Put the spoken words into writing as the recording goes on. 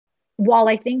while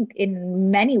I think in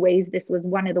many ways this was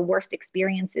one of the worst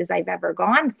experiences I've ever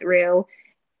gone through,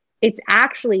 it's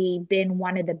actually been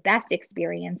one of the best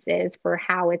experiences for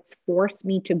how it's forced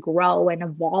me to grow and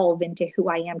evolve into who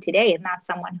I am today. And that's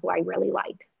someone who I really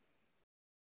like.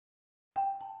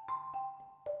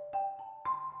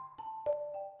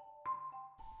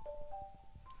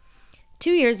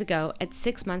 2 years ago, at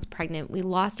 6 months pregnant, we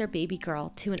lost our baby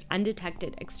girl to an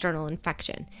undetected external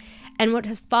infection. And what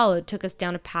has followed took us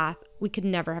down a path we could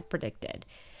never have predicted.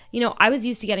 I was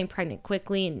used to getting pregnant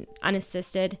quickly and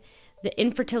unassisted. The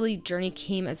infertility journey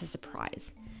came as a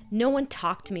surprise. No one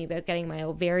talked to me about getting my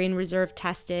ovarian reserve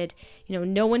tested.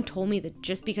 No one told me that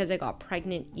just because I got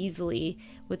pregnant easily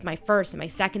with my first and my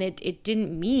second, it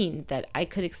didn't mean that I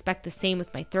could expect the same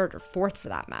with my third or fourth for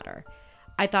that matter.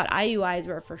 I thought IUIs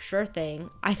were a for sure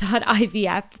thing. I thought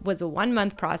IVF was a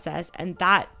 1-month process, and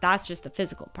that's just the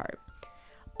physical part.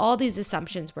 All these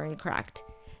assumptions were incorrect.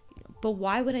 But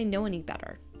why would I know any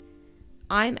better?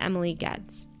 I'm Emily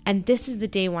Getz, and this is the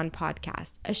Day One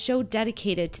Podcast, a show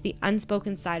dedicated to the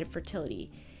unspoken side of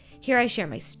fertility. Here I share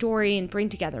my story and bring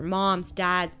together moms,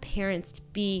 dads,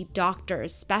 parents-to-be,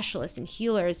 doctors, specialists, and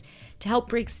healers to help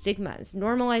break stigmas,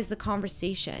 normalize the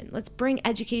conversation. Let's bring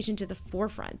education to the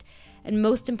forefront, and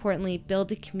most importantly,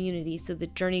 build a community so the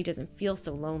journey doesn't feel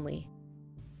so lonely.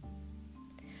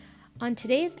 On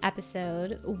today's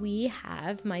episode, we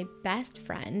have my best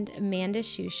friend, Amanda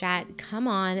Shushat, come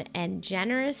on and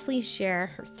generously share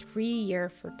her 3-year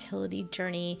fertility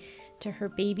journey to her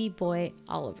baby boy,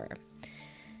 Oliver.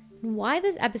 Why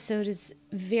this episode is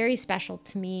very special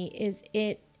to me is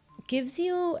it gives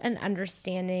you an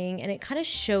understanding and it kind of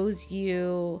shows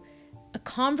you a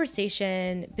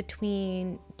conversation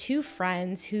between two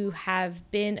friends who have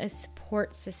been a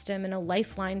support system and a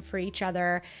lifeline for each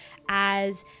other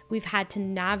as we've had to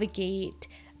navigate,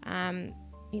 IVF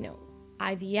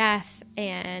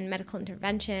and medical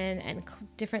intervention and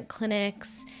different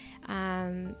clinics,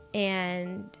 and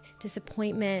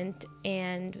disappointment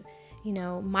and,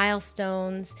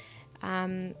 milestones.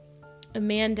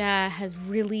 Amanda has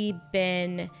really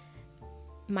been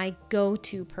my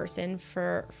go-to person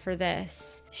for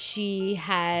this.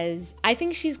 I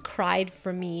think she's cried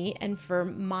for me and for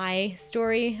my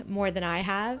story more than I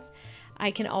have.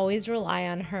 I can always rely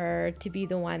on her to be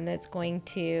the one that's going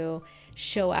to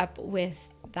show up with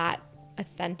that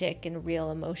authentic and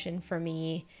real emotion for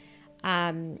me.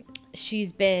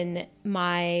 She's been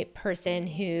my person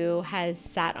who has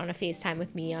sat on a FaceTime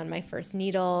with me on my first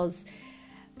needles.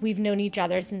 We've known each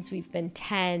other since we've been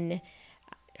 10.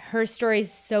 Her story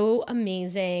is so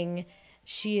amazing.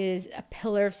 She is a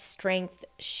pillar of strength.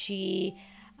 She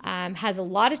has a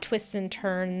lot of twists and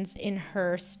turns in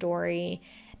her story.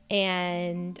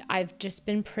 And I've just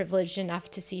been privileged enough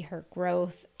to see her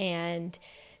growth and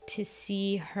to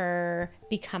see her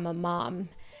become a mom.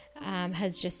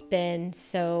 Has just been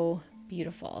so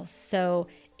beautiful. So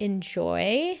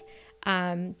enjoy,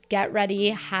 get ready,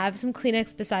 have some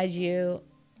Kleenex beside you.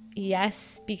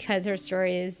 Yes, because her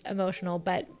story is emotional,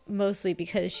 but mostly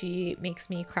because she makes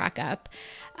me crack up.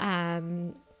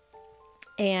 And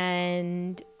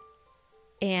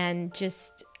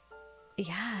just,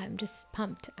 yeah, I'm just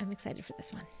pumped. I'm excited for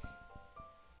this one.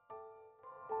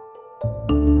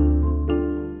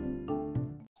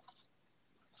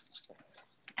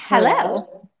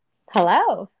 Hello.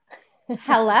 Hello.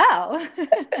 Hello.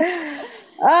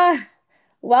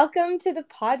 Welcome to the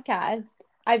podcast.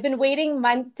 I've been waiting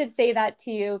months to say that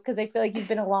to you because I feel like you've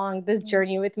been along this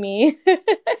journey with me.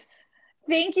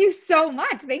 Thank you so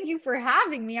much. Thank you for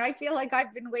having me. I feel like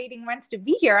I've been waiting months to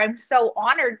be here. I'm so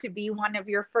honored to be one of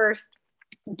your first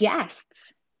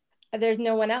guests. There's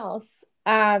no one else.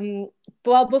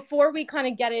 Well, before we kind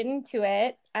of get into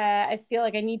it, I feel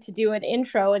like I need to do an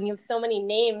intro, and you have so many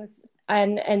names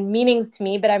and meanings to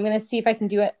me, but I'm going to see if I can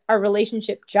do our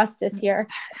relationship justice here.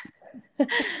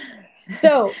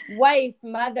 So, wife,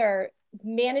 mother,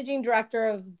 managing director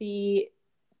of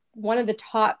one of the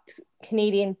top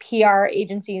Canadian PR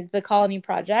agencies, the Colony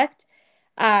Project,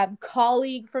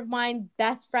 colleague of mine,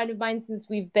 best friend of mine since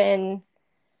we've been,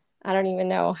 I don't even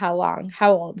know how long.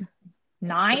 How old?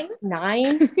 9?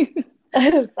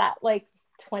 Is that like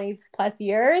 20 plus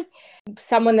years?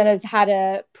 Someone that has had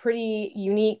a pretty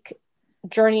unique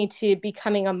journey to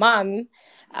becoming a mom.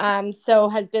 So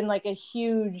has been like a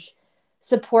huge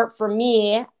support for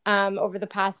me over the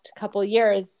past couple of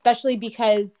years, especially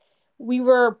because we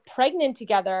were pregnant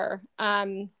together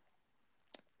when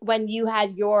you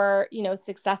had your,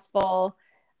 successful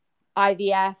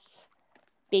IVF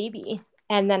baby.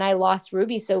 And then I lost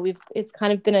Ruby. So it's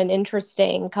kind of been an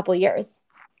interesting couple of years.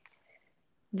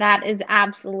 That is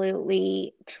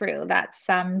absolutely true. That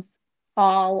sums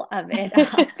all of it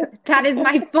up. That is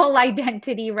my full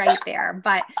identity right there.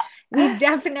 But we've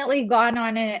definitely gone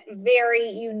on a very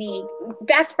unique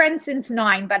best friend since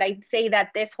 9, but I'd say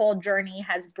that this whole journey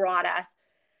has brought us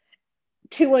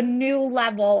to a new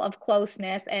level of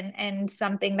closeness and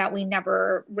something that we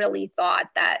never really thought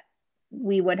that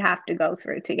we would have to go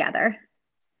through together.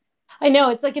 I know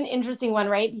it's like an interesting one,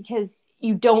 right? Because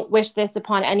you don't wish this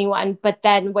upon anyone, but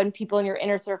then when people in your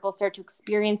inner circle start to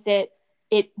experience it,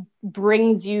 it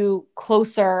brings you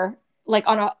closer, like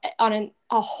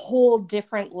a whole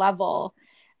different level.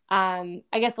 I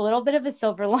guess a little bit of a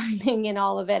silver lining in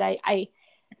all of it.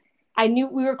 I knew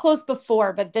we were close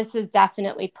before, but this has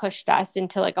definitely pushed us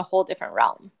into like a whole different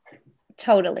realm.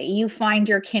 Totally. You find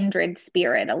your kindred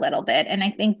spirit a little bit. And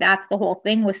I think that's the whole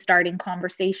thing with starting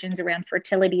conversations around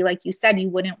fertility. Like you said, you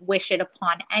wouldn't wish it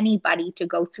upon anybody to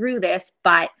go through this,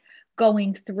 but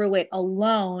going through it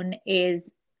alone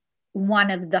is one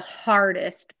of the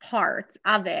hardest parts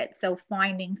of it. So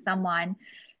finding someone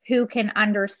who can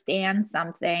understand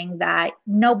something that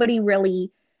nobody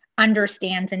really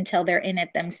understands until they're in it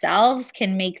themselves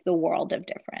can make the world of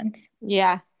difference.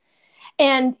 Yeah.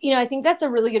 And, I think that's a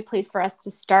really good place for us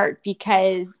to start,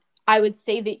 because I would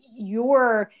say that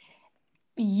your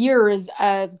years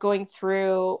of going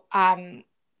through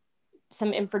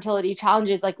some infertility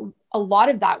challenges, like a lot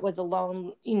of that was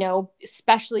alone,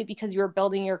 especially because you were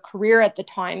building your career at the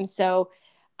time. So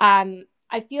I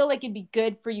feel like it'd be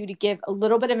good for you to give a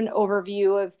little bit of an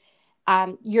overview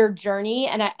of your journey.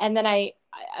 And then a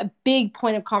big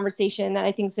point of conversation that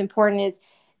I think is important is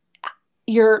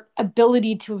your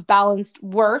ability to have balanced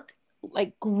work,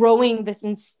 like growing this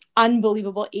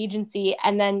unbelievable agency,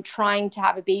 and then trying to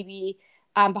have a baby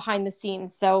behind the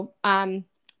scenes. So why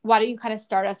don't you kind of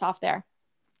start us off there?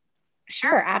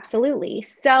 Sure, absolutely.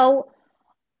 So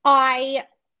I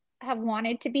have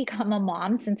wanted to become a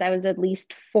mom since I was at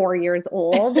least 4 years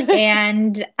old.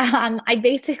 And I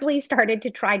basically started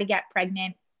to try to get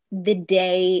pregnant the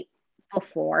day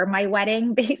before my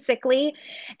wedding, basically.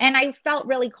 And I felt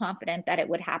really confident that it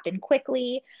would happen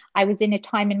quickly. I was in a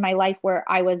time in my life where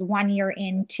I was 1 year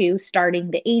into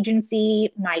starting the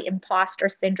agency. My imposter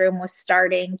syndrome was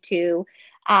starting to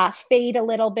fade a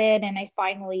little bit. And I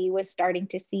finally was starting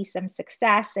to see some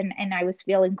success, and I was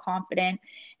feeling confident.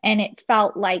 And it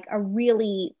felt like a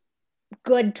really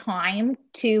good time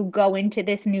to go into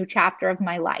this new chapter of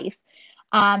my life.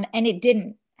 And it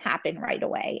didn't happen right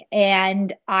away.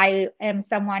 And I am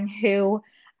someone who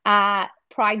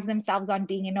prides themselves on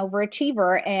being an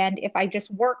overachiever. And if I just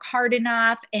work hard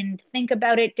enough and think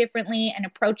about it differently and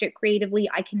approach it creatively,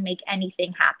 I can make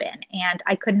anything happen. And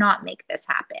I could not make this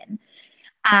happen.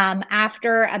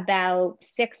 After about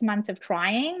 6 months of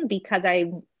trying, because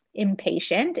I'm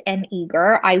impatient and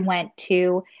eager, I went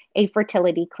to a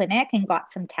fertility clinic and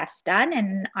got some tests done.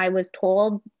 And I was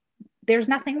told there's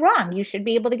nothing wrong. You should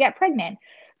be able to get pregnant.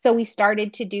 So we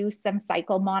started to do some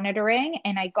cycle monitoring,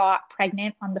 and I got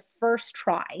pregnant on the first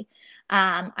try.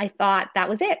 I thought that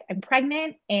was it. I'm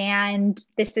pregnant, and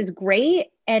this is great,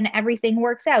 and everything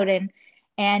works out. And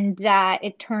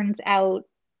it turns out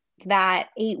that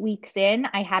 8 weeks in,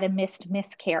 I had a missed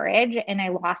miscarriage, and I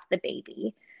lost the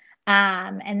baby.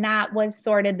 And that was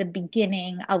sort of the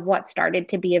beginning of what started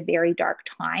to be a very dark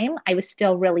time. I was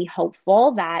still really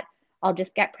hopeful that I'll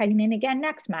just get pregnant again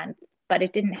next month, but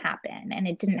it didn't happen. And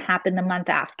it didn't happen the month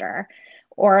after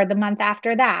or the month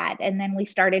after that. And then we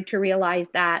started to realize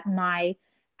that my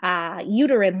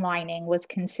uterine lining was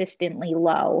consistently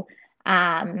low.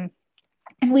 And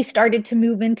we started to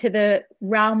move into the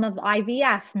realm of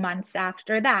IVF months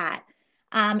after that.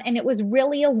 And it was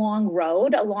really a long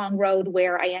road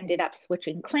where I ended up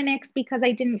switching clinics because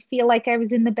I didn't feel like I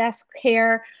was in the best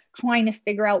care, trying to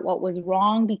figure out what was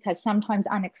wrong, because sometimes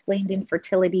unexplained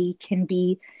infertility can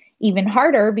be even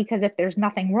harder, because if there's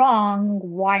nothing wrong,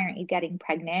 why aren't you getting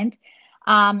pregnant?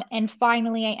 And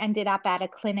finally, I ended up at a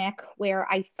clinic where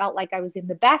I felt like I was in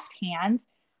the best hands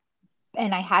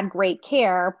and I had great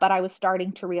care, but I was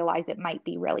starting to realize it might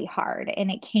be really hard. And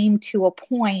it came to a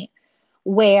point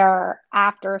where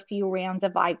after a few rounds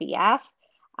of IVF,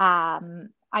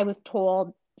 I was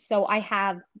told, so I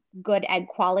have good egg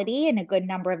quality and a good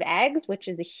number of eggs, which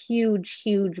is a huge,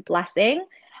 huge blessing.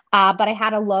 But I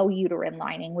had a low uterine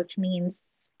lining, which means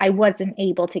I wasn't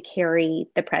able to carry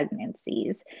the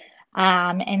pregnancies.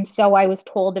 And so I was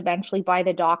told eventually by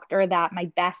the doctor that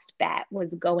my best bet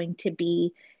was going to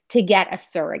be to get a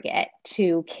surrogate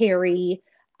to carry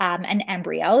an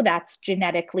embryo that's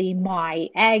genetically my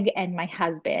egg and my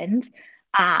husband's,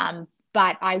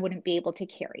 but I wouldn't be able to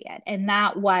carry it. And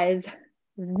that was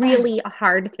really a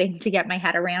hard thing to get my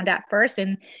head around at first.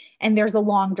 And there's a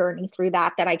long journey through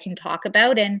that I can talk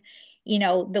about. And, you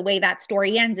know, the way that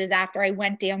story ends is after I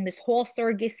went down this whole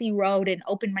surrogacy road and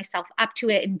opened myself up to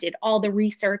it and did all the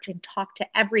research and talked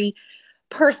to every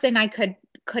person I could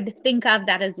think of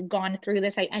that has gone through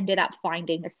this, I ended up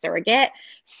finding a surrogate,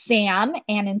 Sam.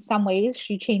 And in some ways,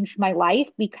 she changed my life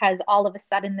because all of a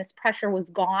sudden this pressure was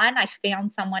gone. I found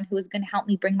someone who was going to help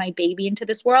me bring my baby into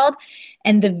this world.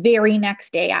 And the very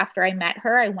next day after I met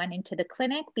her, I went into the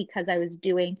clinic because I was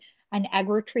doing an egg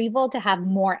retrieval to have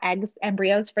more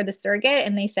embryos for the surrogate.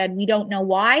 And they said, we don't know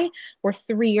why. We're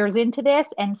 3 years into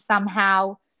this, and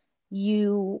somehow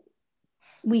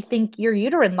we think your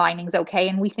uterine lining's okay,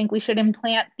 and we think we should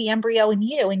implant the embryo in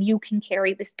you and you can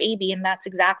carry this baby. And that's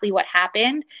exactly what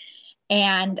happened.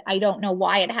 And I don't know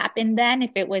why it happened then,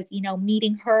 if it was, you know,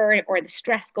 meeting her or the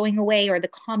stress going away or the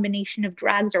combination of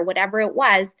drugs or whatever it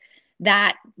was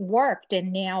that worked.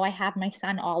 And now I have my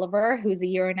son, Oliver, who's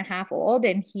 1.5 years old,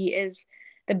 and he is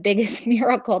the biggest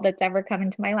miracle that's ever come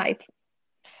into my life.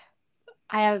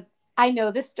 I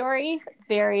know this story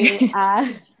very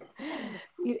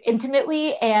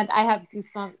intimately, and I have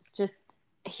goosebumps just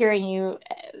hearing you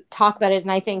talk about it.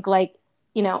 And I think, like,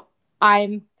 you know,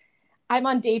 I'm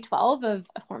on day 12 of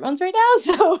hormones right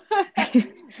now, so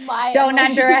don't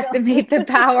underestimate the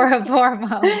power of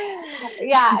hormones.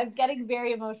 Yeah, I'm getting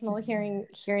very emotional hearing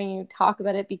you talk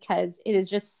about it, because it is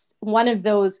just one of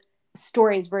those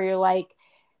stories where you're like,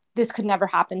 this could never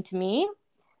happen to me.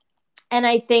 And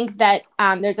I think that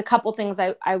there's a couple things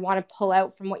I want to pull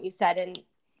out from what you said. And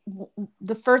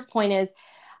the first point is,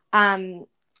 I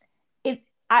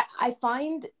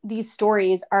find these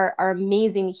stories are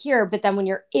amazing here, but then when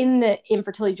you're in the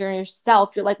infertility journey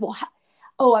yourself, you're like,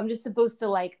 well, I'm just supposed to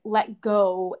like let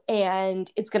go and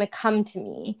it's going to come to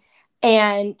me.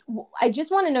 And I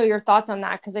just want to know your thoughts on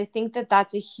that, because I think that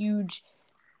that's a huge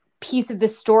piece of the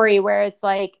story where it's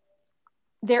like,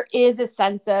 there is a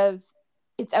sense of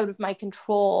it's out of my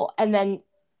control, and then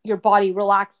your body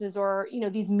relaxes, or, you know,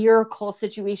 these miracle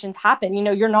situations happen. You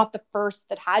know, you're not the first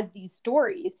that has these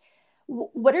stories.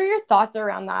 What are your thoughts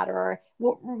around that? Or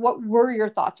what were your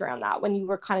thoughts around that when you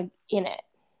were kind of in it?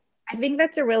 I think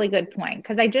that's a really good point,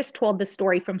 because I just told the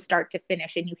story from start to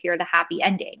finish and you hear the happy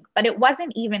ending. But it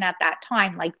wasn't even at that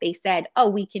time like they said, oh,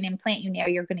 we can implant you now,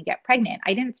 you're going to get pregnant.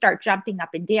 I didn't start jumping up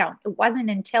and down. It wasn't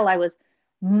until I was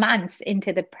months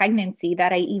into the pregnancy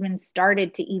that I even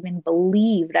started to even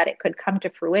believe that it could come to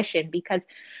fruition. Because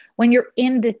when you're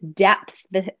in the depths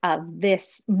of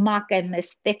this muck and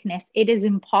this thickness, it is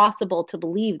impossible to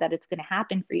believe that it's going to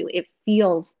happen for you. It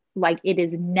feels like it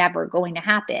is never going to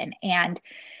happen. And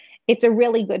it's a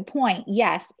really good point.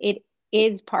 Yes, it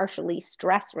is partially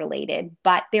stress related,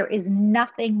 but there is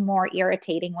nothing more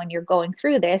irritating when you're going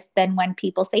through this than when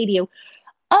people say to you,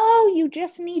 oh, you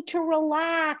just need to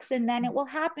relax and then it will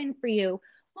happen for you.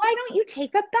 Why don't you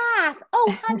take a bath?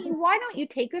 Oh, honey, why don't you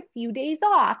take a few days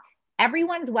off?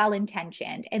 Everyone's well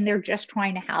intentioned and they're just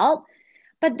trying to help.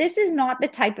 But this is not the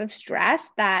type of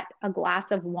stress that a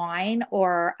glass of wine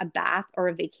or a bath or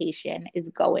a vacation is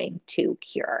going to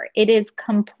cure. It is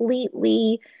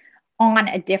completely on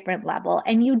a different level,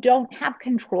 and you don't have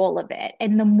control of it.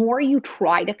 And the more you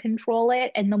try to control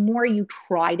it and the more you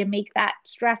try to make that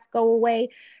stress go away,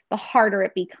 the harder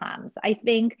it becomes. I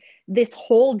think this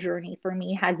whole journey for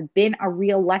me has been a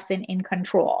real lesson in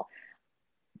control.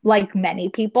 Like many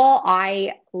people,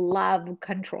 I love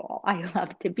control. I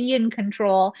love to be in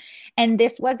control. And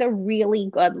this was a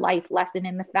really good life lesson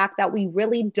in the fact that we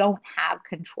really don't have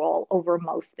control over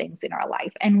most things in our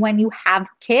life. And when you have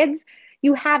kids,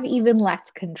 you have even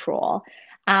less control.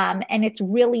 And it's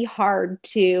really hard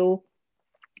to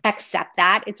accept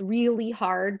that. It's really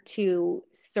hard to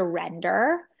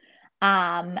surrender.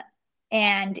 Um,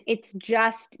 and it's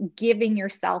just giving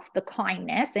yourself the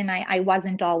kindness. And I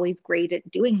wasn't always great at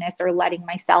doing this or letting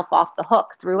myself off the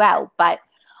hook throughout. But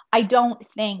I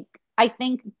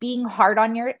think being hard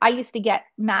on I used to get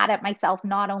mad at myself,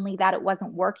 not only that it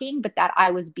wasn't working, but that I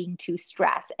was being too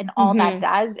stressed. And all that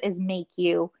does is make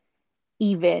you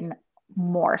even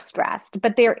more stressed.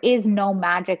 But there is no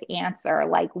magic answer.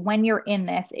 Like when you're in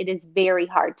this, it is very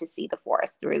hard to see the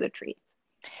forest through the trees.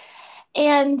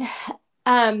 And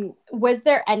was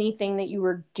there anything that you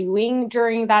were doing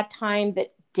during that time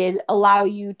that did allow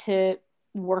you to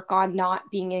work on not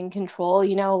being in control?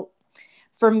 You know,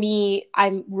 for me,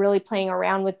 I'm really playing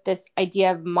around with this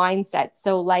idea of mindset.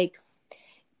 So like,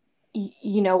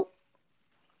 you know,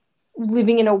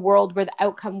 living in a world where the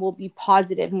outcome will be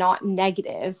positive, not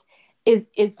negative, is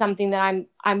something that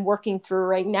I'm working through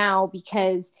right now,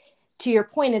 because to your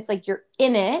point, it's like you're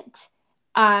in it.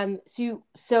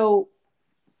 So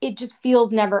it just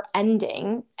feels never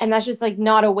ending. And that's just like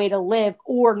not a way to live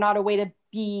or not a way to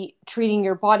be treating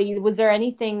your body. Was there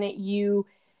anything that you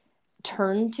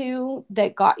turned to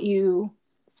that got you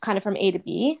kind of from A to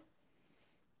B?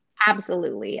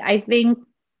 Absolutely. I think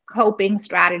coping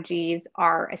strategies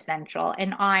are essential.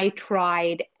 And I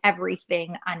tried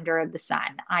everything under the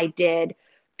sun. I did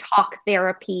talk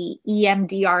therapy,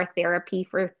 EMDR therapy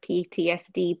for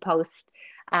PTSD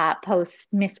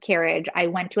post miscarriage. I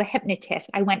went to a hypnotist.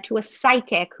 I went to a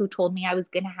psychic who told me I was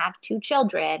going to have two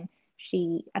children.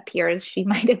 She appears she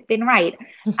might have been right.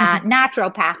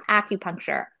 Naturopath,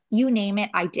 acupuncture, you name it,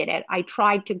 I did it. I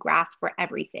tried to grasp for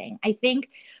everything. I think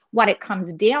what it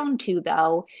comes down to,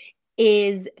 though,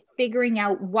 is figuring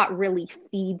out what really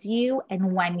feeds you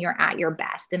and when you're at your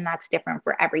best. And that's different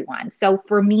for everyone. So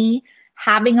for me,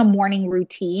 having a morning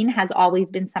routine has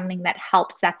always been something that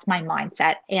helps sets my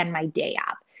mindset and my day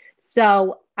up.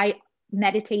 So I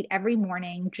meditate every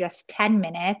morning, just 10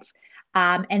 minutes.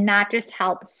 And that just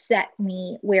helps set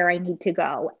me where I need to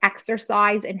go.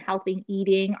 Exercise and healthy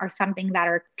eating are something that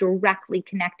are directly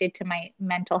connected to my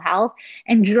mental health,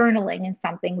 and journaling is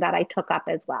something that I took up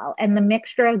as well. And the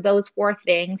mixture of those four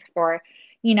things for,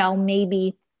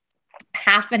 maybe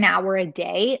half an hour a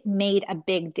day made a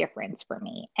big difference for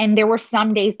me. And there were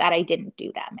some days that I didn't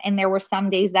do them, and there were some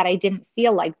days that I didn't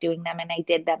feel like doing them, and I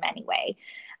did them anyway.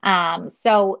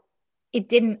 So it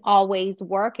didn't always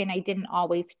work and I didn't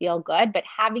always feel good, but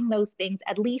having those things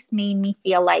at least made me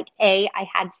feel like I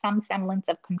had some semblance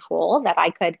of control, that I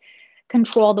could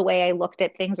control the way I looked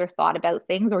at things or thought about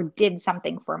things or did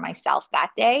something for myself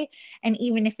that day. And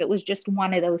even if it was just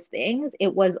one of those things,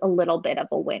 it was a little bit of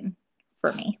a win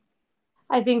for me.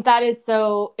 I think that is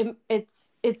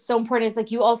it's so important. It's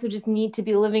like you also just need to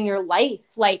be living your life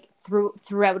like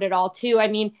throughout it all too. I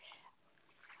mean,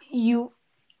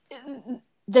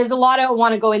 there's a lot I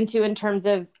want to go into in terms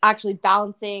of actually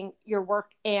balancing your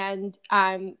work and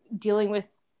dealing with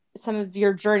some of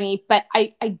your journey, but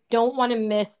I don't want to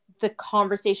miss the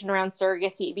conversation around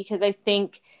surrogacy, because I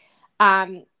think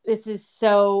this is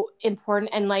so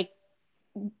important, and like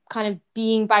kind of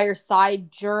being by your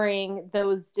side during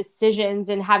those decisions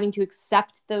and having to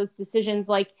accept those decisions.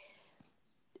 Like,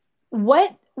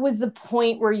 what was the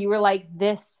point where you were like,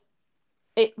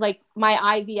 like my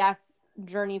IVF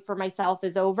journey for myself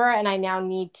is over and I now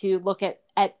need to look at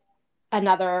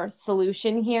another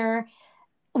solution here?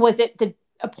 Was it the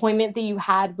appointment that you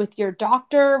had with your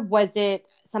doctor? Was it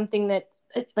something that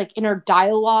like inner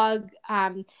dialogue?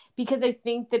 Because I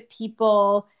think that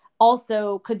people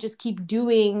also could just keep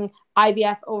doing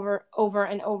IVF over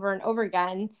and over and over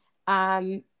again.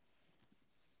 Like,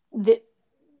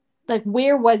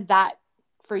 where was that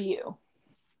for you?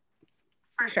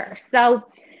 For sure. So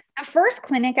the first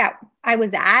clinic I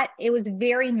was at, it was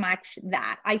very much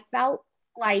that. I felt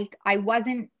like I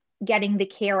wasn't getting the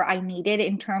care I needed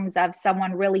in terms of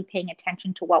someone really paying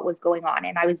attention to what was going on.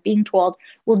 And I was being told,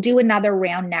 we'll do another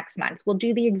round next month. We'll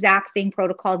do the exact same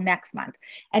protocol next month,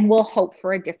 and we'll hope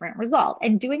for a different result.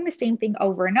 And doing the same thing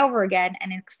over and over again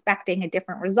and expecting a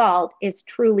different result is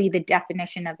truly the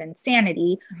definition of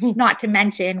insanity, not to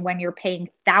mention when you're paying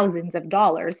thousands of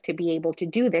dollars to be able to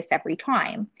do this every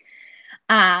time.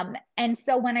 And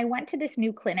so when I went to this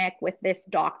new clinic with this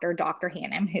doctor, Dr.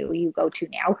 Hannum, who you go to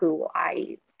now, who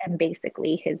I am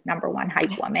basically his number one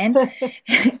hype woman,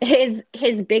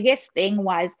 his biggest thing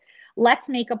was, let's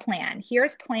make a plan.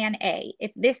 Here's plan A.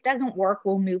 If this doesn't work,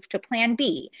 we'll move to plan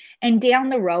B. And down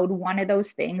the road, one of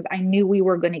those things I knew we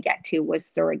were going to get to was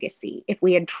surrogacy if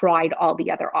we had tried all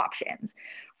the other options.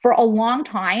 For a long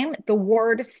time, the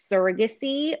word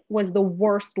surrogacy was the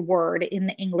worst word in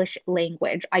the English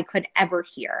language I could ever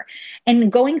hear.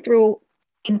 And going through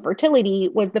infertility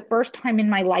was the first time in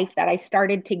my life that I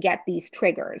started to get these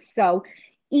triggers. So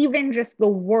even just the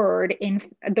word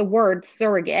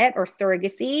surrogate or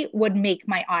surrogacy would make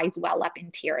my eyes well up in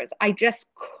tears. I just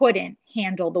couldn't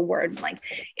handle the words. Like,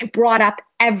 it brought up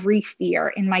every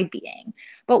fear in my being.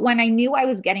 But when I knew I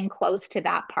was getting close to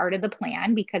that part of the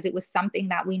plan, because it was something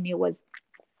that we knew was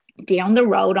down the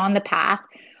road on the path,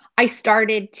 I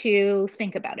started to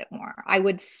think about it more. I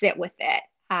would sit with it.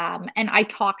 And I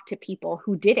talked to people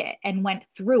who did it and went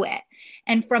through it.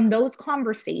 And from those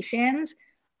conversations,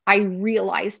 I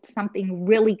realized something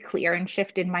really clear and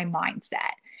shifted my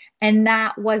mindset. And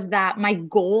that was that my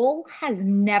goal has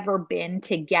never been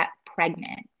to get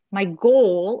pregnant. My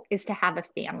goal is to have a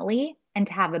family and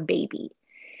to have a baby.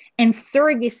 And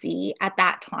surrogacy at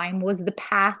that time was the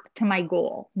path to my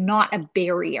goal, not a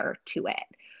barrier to it.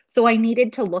 So I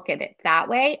needed to look at it that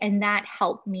way, and that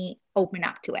helped me open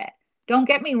up to it. Don't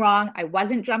get me wrong, I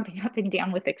wasn't jumping up and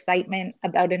down with excitement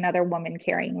about another woman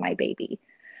carrying my baby.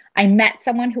 I met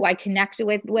someone who I connected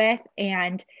with,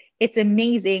 and it's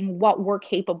amazing what we're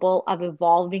capable of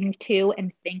evolving to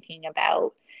and thinking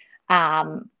about,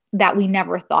 that we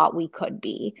never thought we could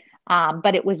be.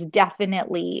 But it was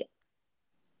definitely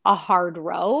a hard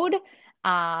road,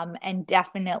 and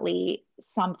definitely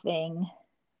something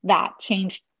that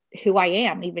changed who I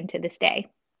am even to this day.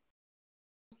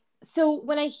 So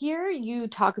when I hear you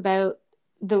talk about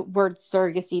the word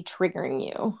surrogacy triggering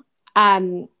you,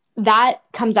 that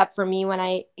comes up for me when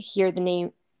I hear the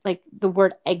name, like the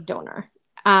word egg donor.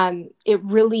 It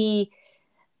really,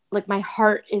 like, my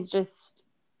heart is just,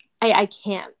 I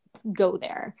can't go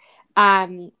there.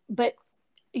 But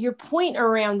your point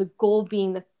around the goal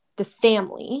being the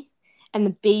family and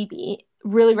the baby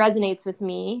really resonates with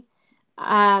me,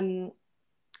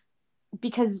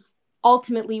 because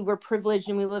ultimately we're privileged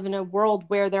and we live in a world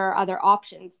where there are other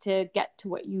options to get to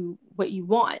what you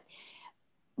want.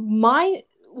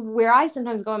 Where I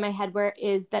sometimes go in my head where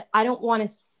is that I don't want to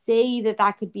say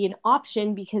that could be an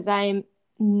option because I'm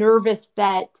nervous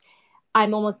that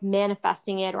I'm almost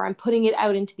manifesting it, or I'm putting it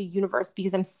out into the universe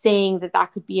because I'm saying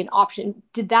that could be an option.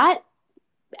 Did that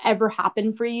ever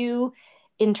happen for you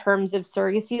in terms of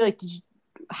surrogacy? Like,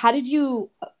 how did you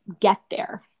get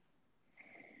there?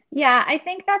 Yeah, I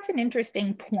think that's an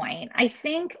interesting point. I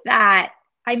think that,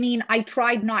 I mean, I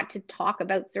tried not to talk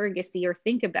about surrogacy or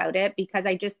think about it because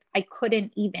I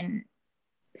couldn't even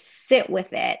sit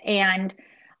with it. And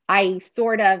I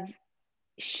sort of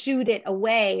shoot it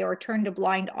away or turned a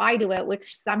blind eye to it,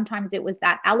 which sometimes it was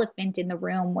that elephant in the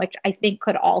room, which I think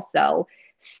could also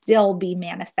still be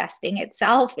manifesting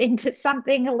itself into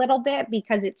something a little bit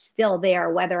because it's still there,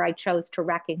 whether I chose to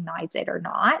recognize it or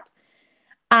not.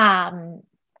 Um,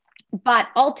 but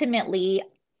ultimately,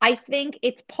 I think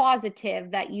it's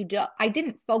positive that I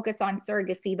didn't focus on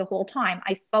surrogacy the whole time.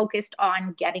 I focused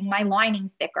on getting my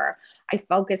lining thicker. I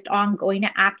focused on going to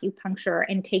acupuncture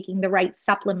and taking the right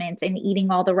supplements and eating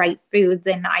all the right foods.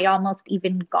 And I almost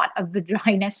even got a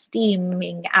vagina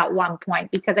steaming at one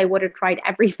point because I would have tried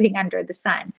everything under the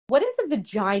sun. What is a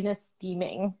vagina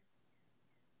steaming?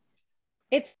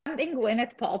 It's something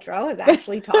Gwyneth Paltrow has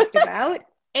actually talked about.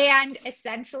 And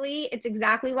essentially, it's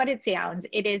exactly what it sounds.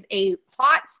 It is a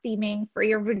hot steaming for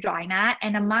your vagina.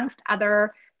 And amongst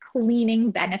other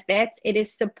cleaning benefits, it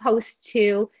is supposed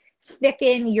to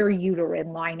thicken your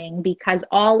uterine lining because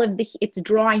it's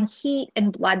drawing heat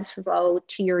and blood flow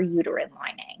to your uterine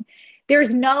lining.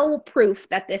 There's no proof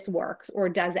that this works or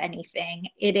does anything.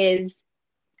 It is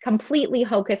completely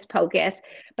hocus pocus.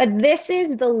 But this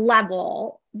is the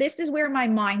level, this is where my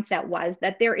mindset was,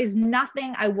 that there is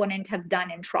nothing I wouldn't have done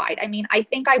and tried. I mean, I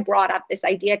think I brought up this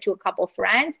idea to a couple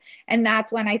friends, and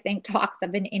that's when I think talks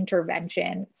of an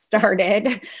intervention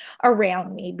started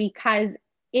around me because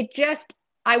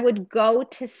I would go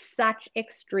to such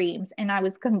extremes and I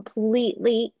was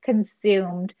completely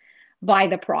consumed by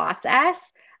the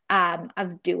process,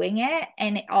 of doing it.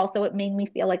 And it made me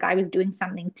feel like I was doing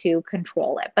something to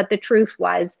control it. But the truth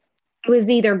was, it was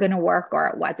either going to work or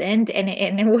it wasn't. And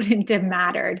it wouldn't have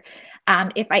mattered,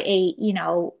 if I ate,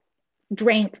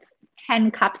 drank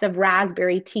 10 cups of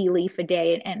raspberry tea leaf a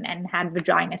day and had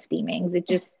vagina steamings.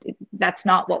 That's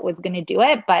not what was going to do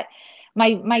it. But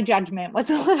my judgment was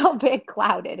a little bit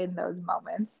clouded in those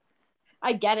moments.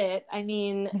 I get it. I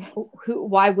mean,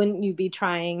 why wouldn't you be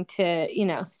trying to,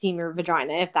 steam your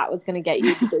vagina if that was going to get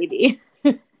you the baby?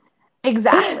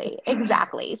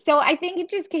 Exactly. So I think it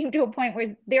just came to a point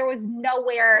where there was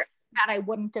nowhere that I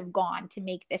wouldn't have gone to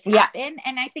make this happen. Yeah.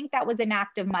 And I think that was an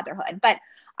act of motherhood. But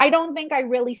I don't think I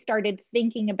really started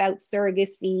thinking about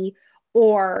surrogacy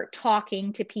or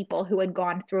talking to people who had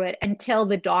gone through it until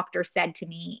the doctor said to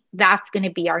me, that's going to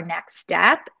be our next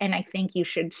step. And I think you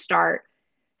should start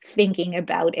thinking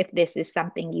about if this is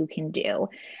something you can do.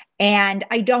 And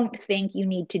I don't think you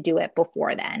need to do it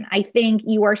before then. I think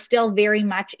you are still very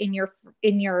much in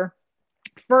your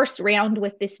first round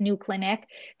with this new clinic.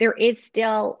 There is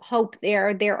still hope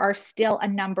there. There are still a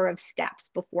number of steps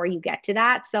before you get to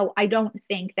that. So I don't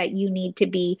think that you need to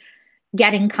be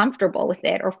getting comfortable with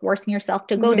it or forcing yourself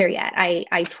to go there yet.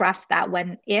 I trust that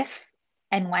when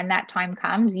that time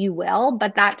comes, you will,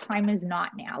 but that time is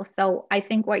not now. So I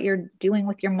think what you're doing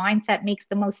with your mindset makes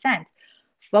the most sense.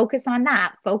 Focus on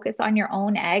that. Focus on your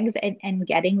own eggs and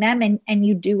getting them, and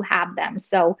you do have them.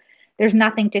 So there's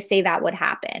nothing to say that would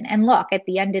happen. And look, at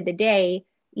the end of the day,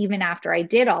 even after I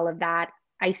did all of that,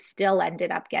 I still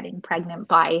ended up getting pregnant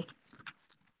by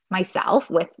myself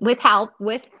with help,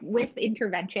 with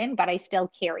intervention, but I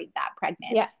still carried that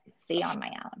pregnancy on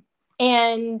my own.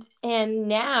 And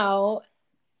now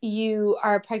you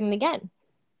are pregnant again.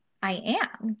 I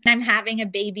am. I'm having a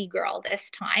baby girl this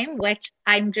time, which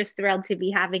I'm just thrilled to be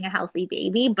having a healthy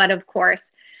baby. But of course,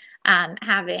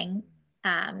 having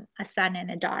a son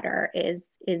and a daughter is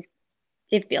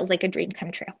it feels like a dream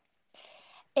come true.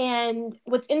 And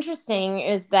what's interesting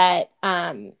is that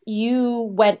you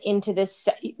went into this.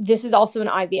 This is also an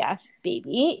IVF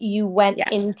baby.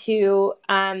 Yes.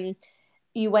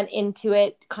 You went into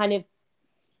it kind of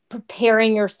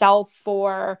preparing yourself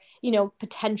for,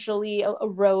 potentially a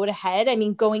road ahead. I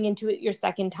mean, going into it your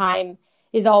second time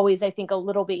is always, I think, a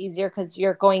little bit easier because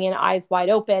you're going in eyes wide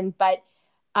open. But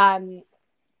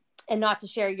and not to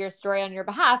share your story on your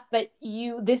behalf, but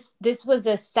this was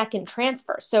a second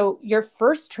transfer. So your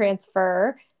first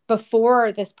transfer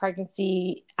before this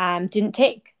pregnancy didn't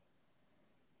take.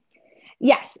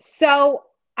 Yes. So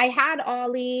I had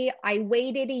Ollie. I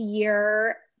waited a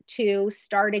year to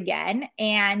start again.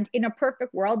 And in a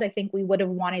perfect world, I think we would have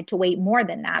wanted to wait more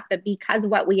than that. But because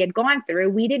what we had gone through,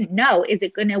 we didn't know, is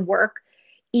it going to work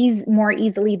more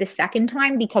easily the second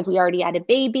time because we already had a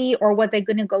baby, or was I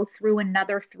going to go through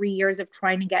another 3 years of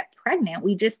trying to get pregnant?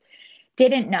 We just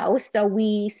didn't know. So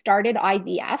we started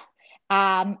IVF,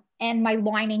 and my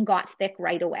lining got thick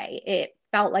right away. It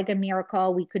felt like a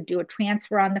miracle. We could do a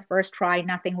transfer on the first try,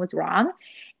 nothing was wrong.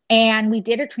 And we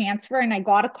did a transfer, and I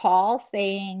got a call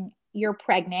saying, you're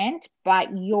pregnant,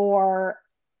 but your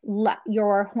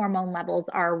hormone levels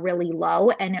are really low,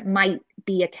 and it might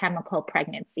be a chemical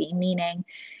pregnancy, meaning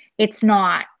it's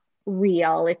not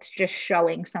real. It's just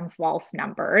showing some false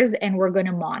numbers, and we're going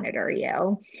to monitor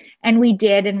you. And we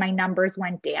did, and my numbers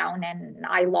went down, and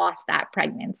I lost that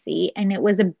pregnancy. And it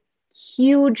was a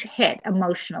huge hit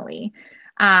emotionally.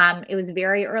 It was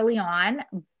very early on,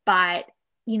 but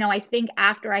I think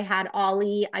after I had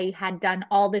Ollie, I had done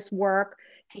all this work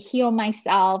to heal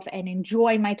myself and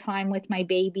enjoy my time with my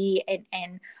baby.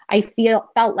 And I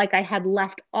felt like I had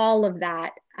left all of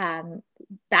that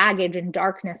baggage and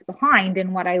darkness behind.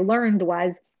 And what I learned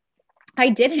was I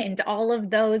didn't. All of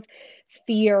those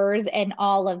fears and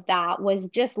all of that was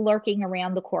just lurking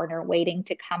around the corner, waiting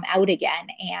to come out again.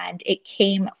 And it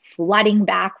came flooding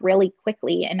back really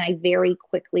quickly. And I very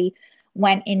quickly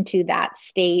went into that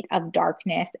state of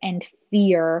darkness and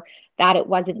fear that it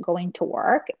wasn't going to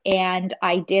work. And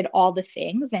I did all the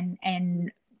things and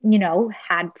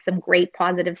had some great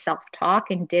positive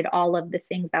self-talk and did all of the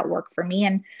things that worked for me.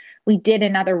 And we did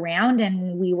another round,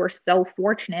 and we were so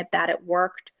fortunate that it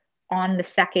worked on the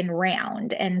second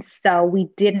round. And so we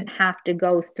didn't have to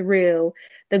go through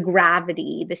the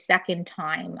gravity the second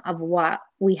time of what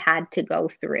we had to go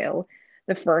through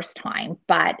the first time.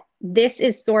 But this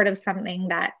is sort of something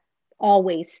that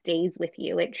always stays with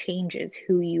you. It changes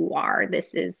who you are.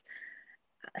 This is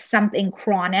something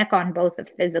chronic on both a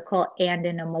physical and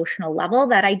an emotional level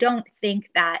that I don't think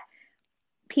that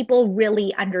people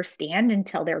really understand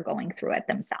until they're going through it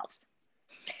themselves.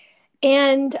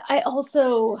 And I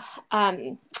also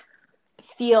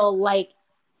feel like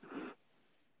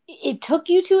it took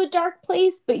you to a dark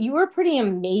place, but you were pretty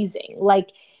amazing.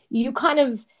 Like you kind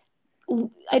of,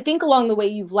 I think along the way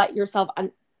you've let yourself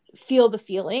feel the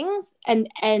feelings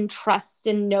and trust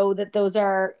and know that those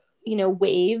are,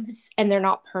 waves and they're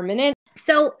not permanent.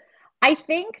 So I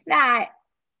think that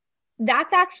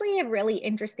that's actually a really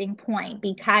interesting point,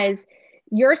 because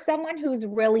you're someone who's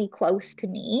really close to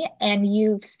me, and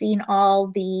you've seen all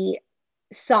the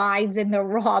sides and the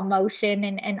raw motion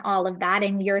and all of that.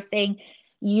 And you're saying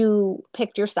you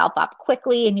picked yourself up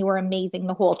quickly and you were amazing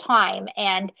the whole time.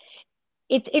 And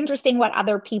it's interesting what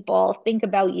other people think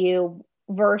about you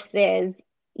versus,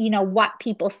 what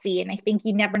people see. And I think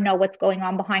you never know what's going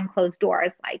on behind closed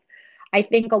doors. Like, I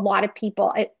think a lot of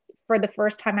people, for the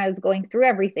first time I was going through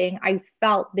everything, I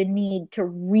felt the need to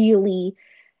really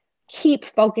keep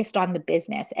focused on the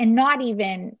business and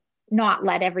not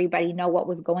let everybody know what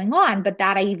was going on, but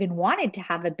that I even wanted to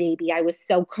have a baby. I was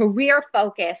so career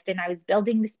focused, and I was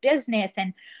building this business,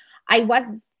 and I was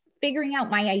figuring out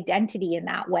my identity in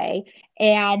that way.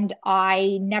 And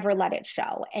I never let it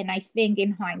show. And I think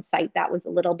in hindsight, that was a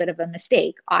little bit of a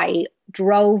mistake. I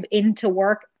drove into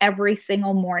work every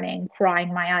single morning,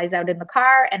 crying my eyes out in the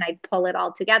car, and I'd pull it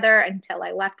all together until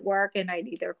I left work, and I'd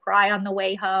either cry on the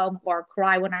way home or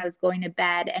cry when I was going to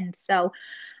bed. And so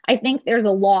I think there's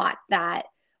a lot that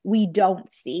we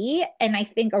don't see. And I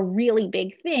think a really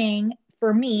big thing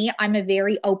for me, I'm a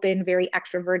very open, very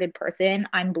extroverted person.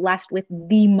 I'm blessed with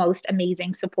the most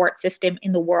amazing support system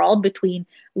in the world, between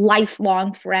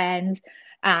lifelong friends,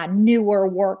 newer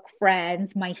work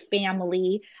friends, my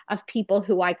family, of people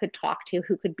who I could talk to,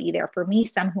 who could be there for me,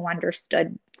 some who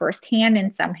understood firsthand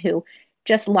and some who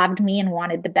just loved me and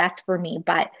wanted the best for me.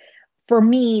 But for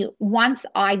me, once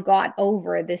I got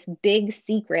over this big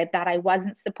secret that I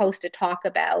wasn't supposed to talk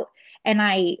about, and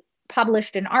I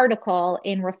published an article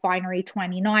in Refinery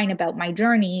 29 about my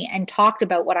journey and talked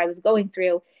about what I was going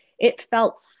through, it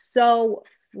felt so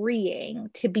freeing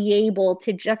to be able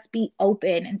to just be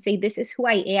open and say, this is who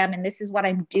I am and this is what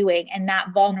I'm doing. And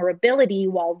that vulnerability,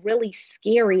 while really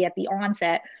scary at the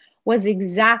onset, was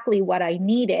exactly what I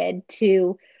needed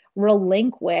to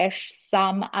relinquish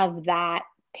some of that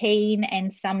pain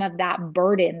and some of that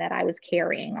burden that I was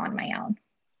carrying on my own.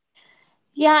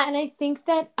 Yeah, and I think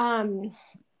that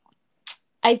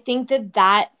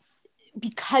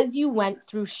because you went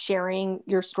through sharing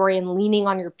your story and leaning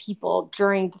on your people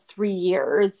during the 3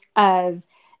 years of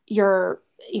your,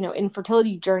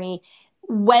 infertility journey,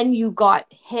 when you got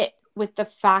hit with the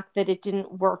fact that it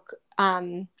didn't work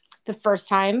the first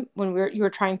time when you were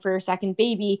trying for your second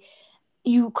baby,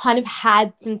 you kind of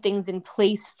had some things in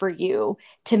place for you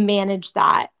to manage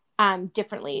that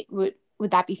differently. Would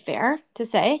that be fair to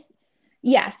say?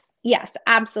 Yes,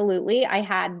 absolutely. I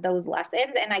had those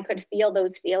lessons and I could feel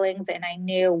those feelings and I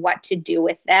knew what to do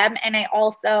with them. And I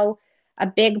also, a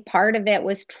big part of it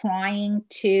was trying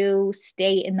to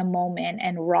stay in the moment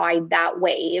and ride that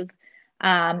wave,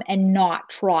 and not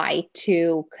try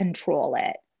to control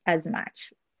it as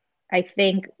much. I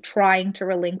think trying to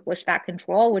relinquish that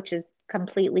control, which is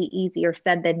completely easier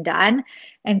said than done,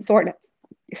 and sort of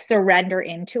surrender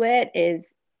into it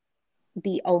is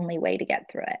the only way to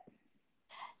get through it.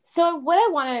 So what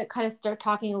I want to kind of start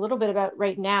talking a little bit about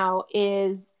right now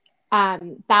is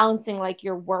balancing like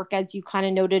your work, as you kind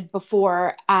of noted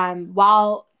before,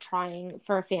 while trying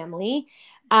for a family.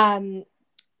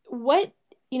 What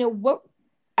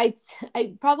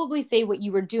I'd probably say what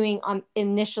you were doing on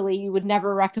initially, you would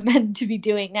never recommend to be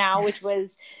doing now, which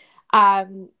was,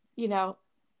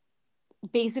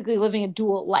 basically living a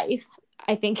dual life.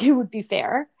 I think it would be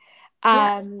fair.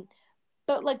 Yeah.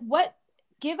 But like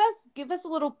give us a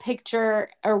little picture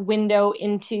or window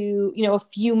into, a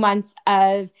few months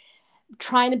of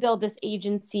trying to build this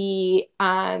agency,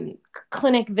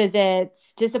 clinic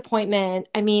visits, disappointment.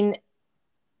 I mean,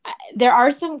 there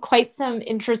are quite some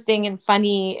interesting and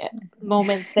funny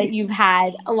moments that you've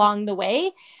had along the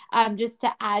way, just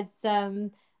to add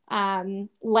some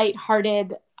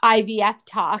lighthearted IVF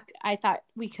talk. I thought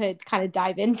we could kind of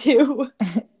dive into.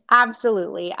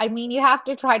 Absolutely. I mean, you have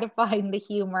to try to find the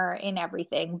humor in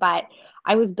everything, but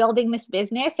I was building this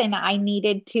business and I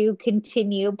needed to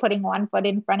continue putting one foot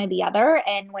in front of the other.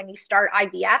 And when you start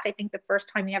IVF, I think the first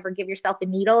time you ever give yourself a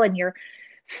needle and you're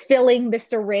filling the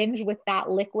syringe with that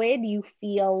liquid, you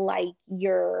feel like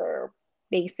you're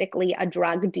basically a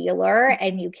drug dealer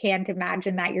and you can't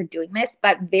imagine that you're doing this,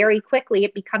 but very quickly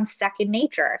it becomes second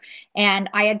nature. And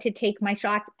I had to take my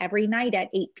shots every night at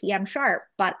 8 p.m. sharp.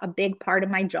 But a big part of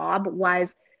my job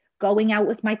was going out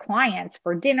with my clients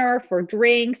for dinner, for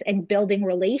drinks, and building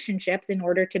relationships in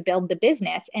order to build the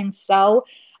business. And so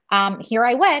here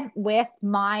I went with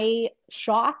my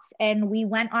shots, and we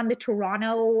went on the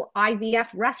Toronto IVF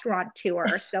restaurant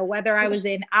tour. So whether I was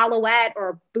in Alouette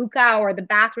or Buka or the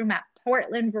bathroom at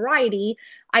Portland Variety,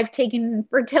 I've taken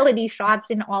fertility shots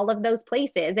in all of those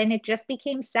places. And it just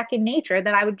became second nature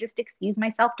that I would just excuse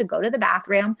myself to go to the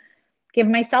bathroom, give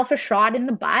myself a shot in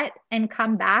the butt, and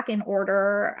come back and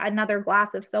order another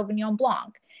glass of Sauvignon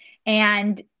Blanc.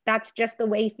 And that's just the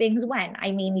way things went.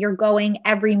 I mean, you're going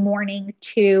every morning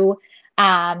to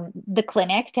the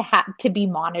clinic to be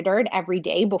monitored every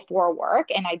day before work,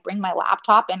 and I'd bring my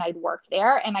laptop and I'd work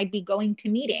there, and I'd be going to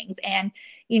meetings. And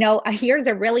here's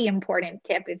a really important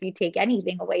tip, if you take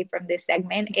anything away from this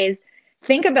segment, is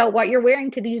think about what you're wearing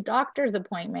to these doctor's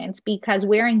appointments, because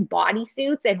wearing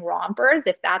bodysuits and rompers,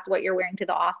 if that's what you're wearing to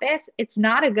the office, it's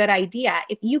not a good idea.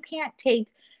 If you can't take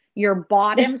your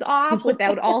bottoms off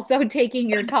without also taking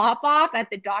your top off at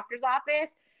the doctor's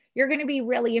office, you're going to be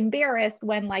really embarrassed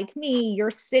when, like me, you're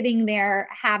sitting there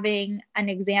having an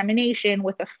examination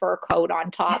with a fur coat on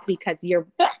top because you're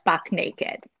buck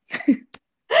naked.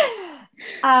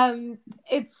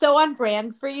 It's so on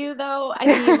brand for you, though. I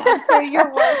mean,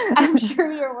 I'm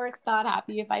sure your work's not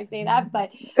happy if I say that,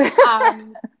 but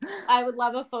I would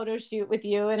love a photo shoot with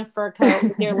you in a fur coat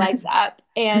with your legs up.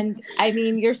 And I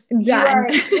mean, you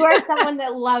are someone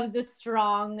that loves a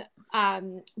strong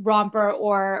romper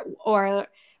or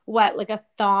what, like a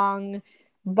thong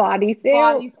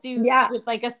bodysuit, yeah, with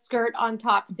like a skirt on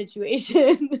top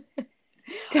situation.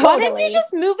 Totally. Why didn't you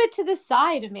just move it to the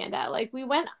side, Amanda? Like we've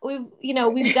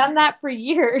done that for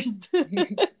years.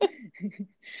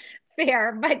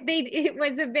 fair, but it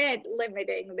was a bit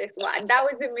limiting, this one. That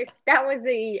was that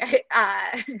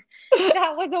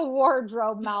was a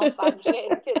wardrobe malfunction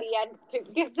to the end, to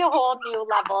gives a whole new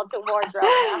level to wardrobe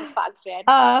malfunction.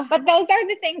 But those are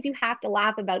the things you have to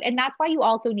laugh about. And that's why you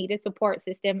also need a support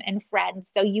system and friends.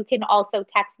 So you can also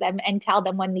text them and tell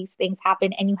them when these things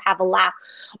happen and you have a laugh,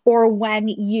 or when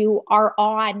you are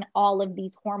on all of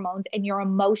these hormones and your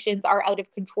emotions are out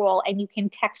of control, and you can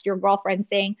text your girlfriend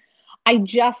saying, I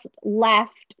just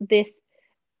left this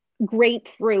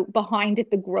grapefruit behind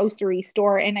at the grocery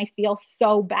store and I feel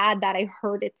so bad that I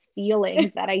hurt its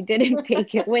feelings that I didn't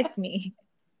take it with me.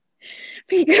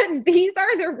 Because these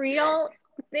are the real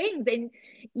things. And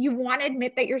you want to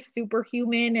admit that you're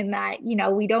superhuman and that,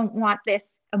 we don't want this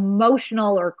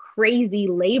emotional or crazy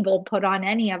label put on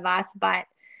any of us. But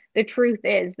the truth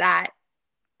is that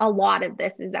a lot of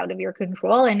this is out of your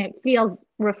control, and it feels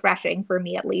refreshing, for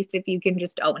me at least, if you can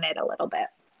just own it a little bit.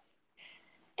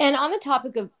 And on the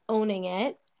topic of owning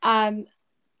it,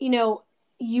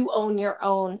 you own your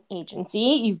own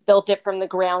agency. You've built it from the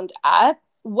ground up.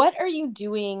 What are you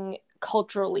doing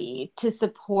culturally to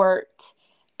support,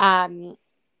 your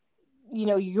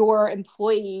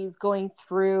employees going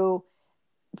through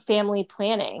family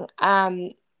planning?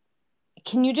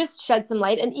 Can you just shed some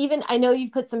light? And even, I know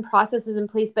you've put some processes in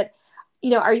place, but,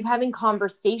 are you having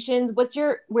conversations?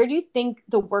 Where do you think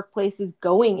the workplace is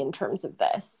going in terms of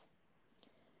this?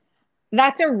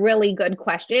 That's a really good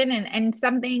question, and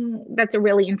something that's a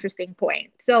really interesting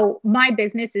point. So my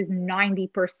business is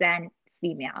 90%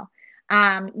 female.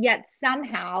 Yet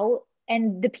somehow,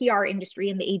 and the PR industry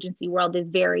and the agency world is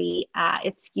very,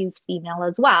 it skews female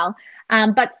as well.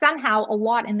 But somehow a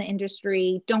lot in the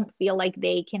industry don't feel like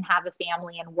they can have a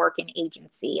family and work in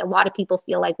agency. A lot of people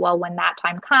feel like, well, when that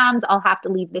time comes, I'll have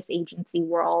to leave this agency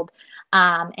world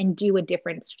and do a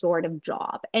different sort of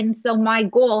job. And so my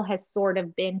goal has sort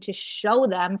of been to show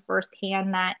them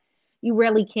firsthand that you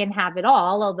really can have it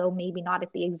all, although maybe not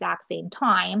at the exact same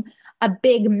time. A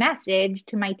big message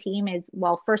to my team is,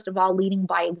 well, first of all, leading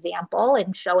by example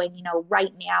and showing,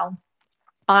 right now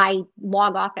I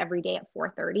log off every day at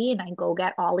 4:30 and I go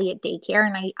get Ollie at daycare,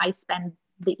 and I spend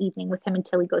the evening with him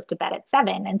until he goes to bed at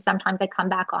 7. And sometimes I come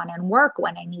back on and work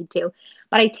when I need to,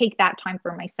 but I take that time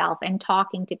for myself. And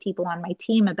talking to people on my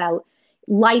team about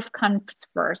life comes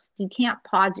first. You can't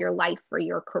pause your life for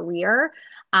your career.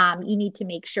 You need to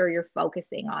make sure you're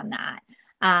focusing on that.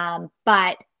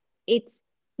 But it's,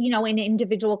 in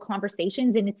individual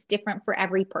conversations, and it's different for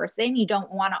every person. You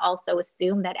don't want to also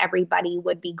assume that everybody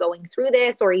would be going through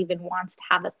this or even wants to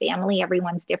have a family.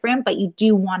 Everyone's different, but you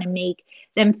do want to make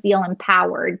them feel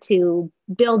empowered to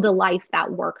build a life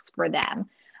that works for them.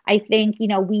 I think,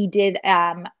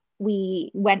 we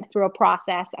went through a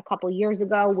process a couple of years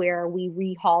ago where we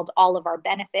rehauled all of our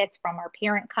benefits from our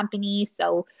parent company.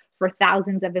 So for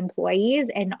thousands of employees,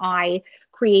 and I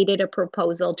created a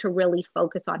proposal to really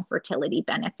focus on fertility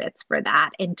benefits for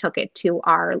that and took it to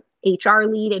our HR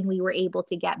lead, and we were able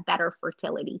to get better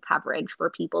fertility coverage for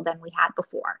people than we had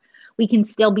before. We can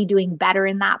still be doing better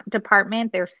in that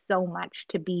department. There's so much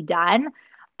to be done,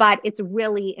 but it's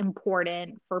really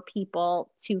important for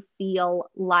people to feel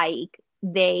like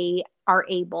they are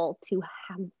able to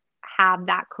have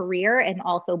that career and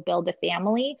also build a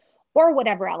family, or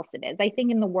whatever else it is. I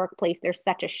think in the workplace, there's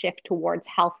such a shift towards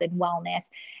health and wellness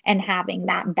and having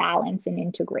that balance and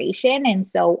integration. And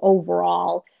so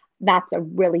overall, that's a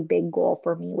really big goal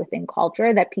for me within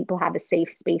culture, that people have a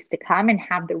safe space to come and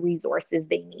have the resources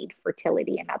they need,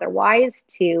 fertility and otherwise,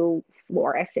 to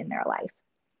flourish in their life.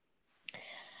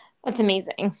 That's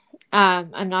amazing.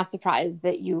 I'm not surprised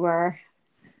that you were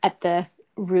at the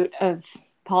root of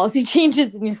policy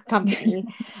changes in your company.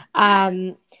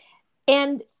 And,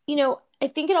 I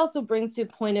think it also brings to a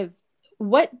point of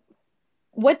what,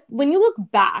 when you look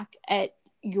back at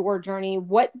your journey,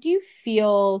 what do you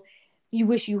feel you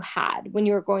wish you had when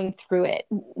you were going through it?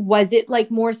 Was it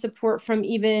like more support from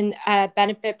even a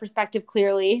benefit perspective,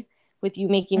 clearly with you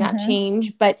making that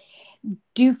change, but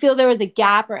do you feel there was a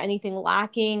gap or anything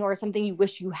lacking or something you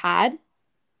wish you had?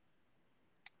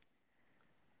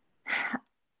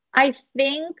 I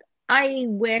think I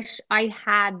wish I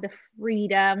had the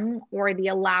freedom or the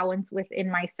allowance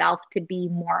within myself to be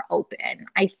more open.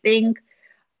 I think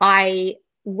I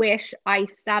wish I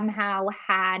somehow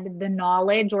had the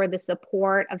knowledge or the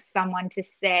support of someone to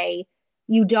say,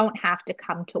 you don't have to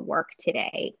come to work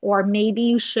today, or maybe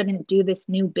you shouldn't do this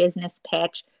new business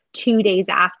pitch 2 days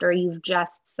after you've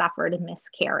just suffered a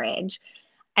miscarriage.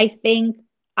 I think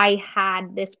I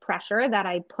had this pressure that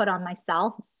I put on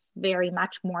myself, very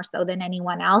much more so than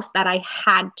anyone else, that I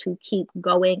had to keep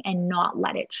going and not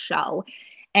let it show.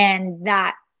 And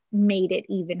that made it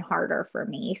even harder for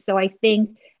me. So I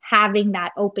think having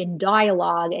that open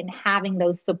dialogue and having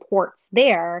those supports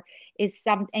there is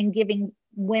some, and giving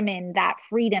women that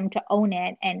freedom to own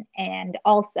it, and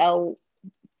also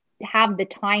have the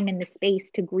time and the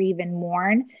space to grieve and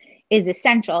mourn is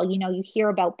essential. You know, you hear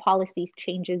about policy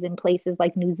changes in places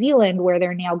like New Zealand where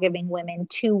they're now giving women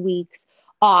 2 weeks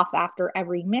off after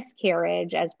every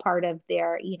miscarriage as part of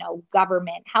their, you know,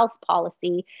 government health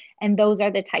policy. And those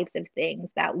are the types of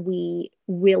things that we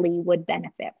really would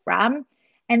benefit from.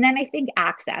 And then I think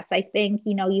access. I think,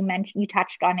 you know, you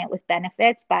touched on it with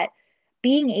benefits, but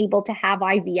being able to have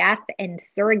IVF and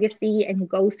surrogacy and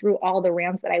go through all the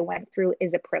rounds that I went through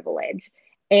is a privilege.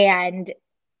 And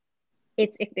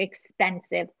it's an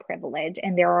expensive privilege.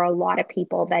 And there are a lot of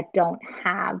people that don't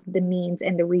have the means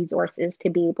and the resources to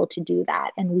be able to do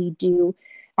that. And we do,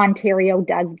 Ontario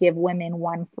does give women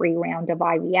one free round of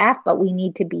IVF, but we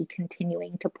need to be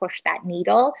continuing to push that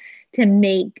needle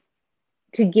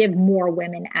to give more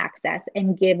women access,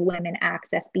 and give women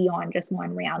access beyond just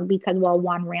one round. Because while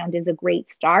one round is a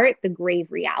great start, the grave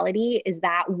reality is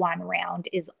that one round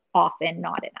is often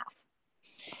not enough.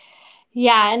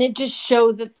 Yeah. And it just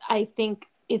shows that I think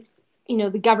it's, you know,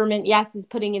 the government, yes, is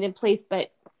putting it in place,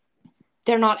 but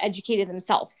they're not educated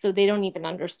themselves. So they don't even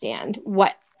understand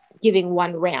what giving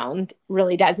one round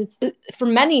really does. It's, for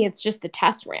many, it's just the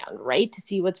test round, right? To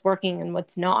see what's working and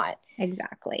what's not.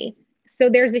 Exactly. So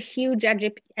there's a huge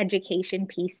education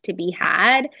piece to be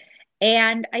had.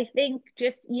 And I think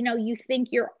just, you know, you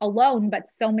think you're alone, but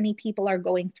so many people are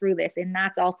going through this. And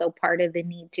that's also part of the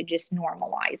need to just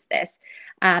normalize this,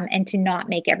 and to not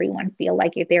make everyone feel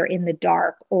like if they're in the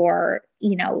dark. Or,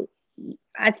 you know,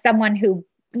 as someone who,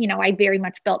 you know, I very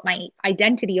much built my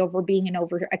identity over being an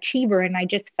overachiever, and I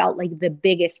just felt like the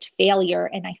biggest failure,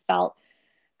 and I felt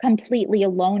completely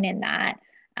alone in that.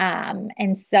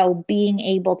 And so being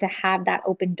able to have that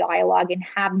open dialogue and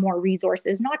have more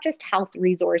resources, not just health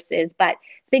resources, but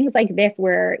things like this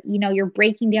where, you know, you're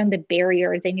breaking down the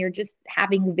barriers and you're just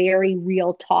having very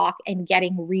real talk and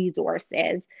getting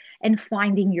resources and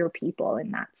finding your people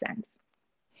in that sense.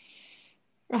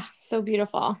 Oh, so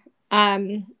beautiful.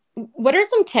 What are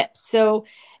some tips? So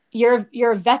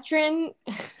you're a veteran.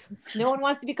 No one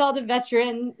wants to be called a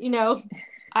veteran, you know,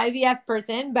 IVF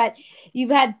person, but you've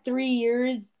had 3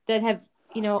 years that have,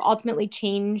 you know, ultimately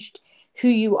changed who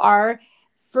you are.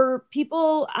 For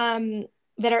people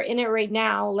that are in it right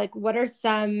now, like, what are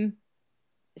some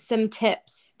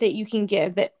tips that you can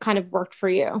give that kind of worked for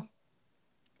you?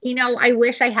 You know, I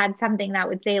wish I had something that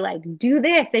would say, like, do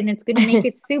this and it's going to make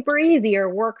it super easy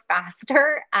or work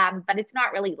faster. But it's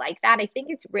not really like that. I think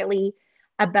it's really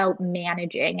about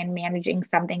managing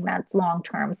something that's long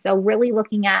term. So really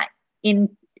looking at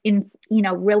you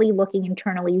know, really looking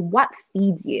internally, what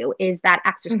feeds you? Is that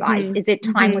exercise? Mm-hmm. Is it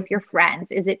time Mm-hmm. with your friends?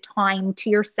 Is it time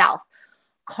to yourself?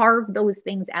 Carve those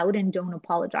things out and don't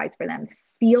apologize for them.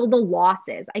 Feel the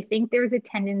losses. I think there's a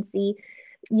tendency,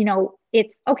 you know,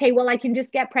 it's okay, well, I can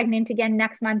just get pregnant again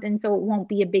next month and so it won't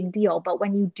be a big deal. But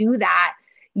when you do that,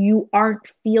 you aren't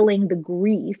feeling the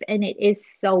grief, and it is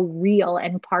so real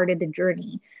and part of the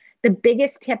journey. The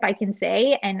biggest tip I can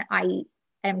say, and I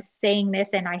am saying this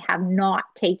and I have not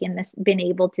been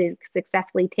able to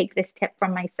successfully take this tip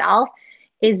from myself,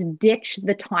 is ditch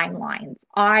the timelines.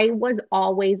 I was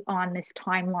always on this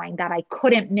timeline that I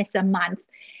couldn't miss a month,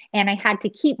 and I had to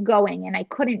keep going, and I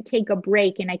couldn't take a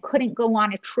break, and I couldn't go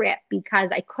on a trip because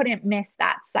I couldn't miss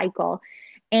that cycle.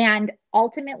 And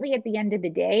ultimately, at the end of the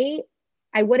day,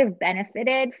 I would have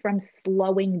benefited from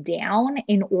slowing down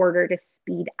in order to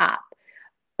speed up.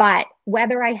 But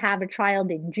whether I have a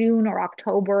child in June or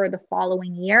October or the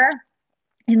following year,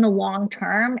 in the long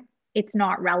term, it's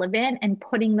not relevant. And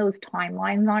putting those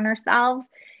timelines on ourselves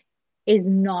is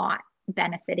not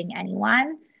benefiting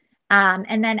anyone.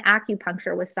 And then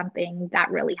acupuncture was something that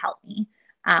really helped me.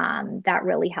 That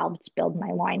really helped build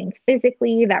my lining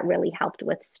physically. That really helped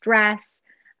with stress.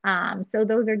 So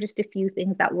those are just a few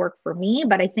things that work for me.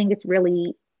 But I think it's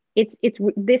really,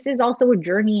 this is also a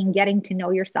journey in getting to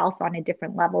know yourself on a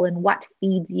different level, and what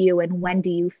feeds you and when do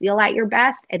you feel at your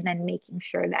best, and then making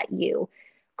sure that you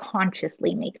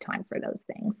consciously make time for those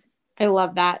things. I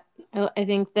love that. I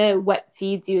think the what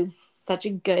feeds you is such a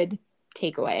good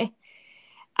takeaway.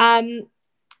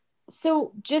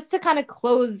 So just to kind of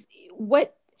close,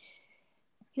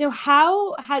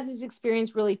 how has this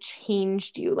experience really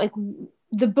changed you? Like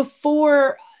the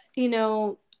before,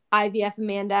 IVF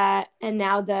Amanda, and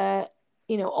now the,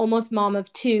 almost mom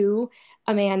of two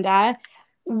Amanda,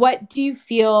 what do you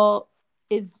feel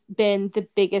has been the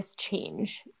biggest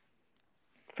change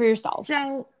for yourself?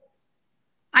 So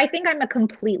I think I'm a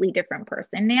completely different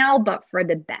person now, but for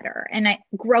the better. And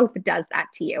growth does that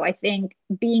to you. I think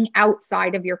being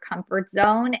outside of your comfort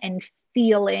zone and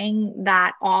feeling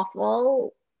that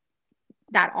awful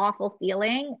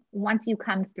feeling, once you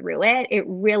come through it, it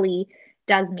really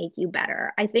does make you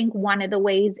better. I think one of the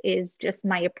ways is just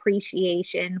my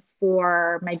appreciation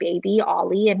for my baby,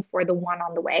 Ollie, and for the one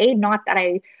on the way. Not that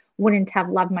I wouldn't have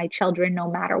loved my children no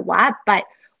matter what, but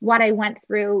what I went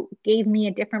through gave me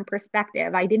a different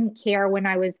perspective. I didn't care when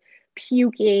I was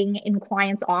puking in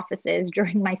clients' offices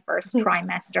during my first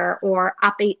trimester or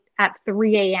up at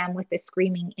 3 a.m. with a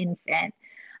screaming infant.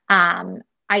 Um,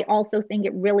 I also think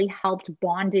it really helped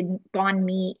bond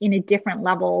me in a different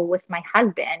level with my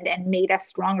husband and made us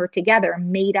stronger together,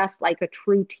 made us like a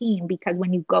true team. Because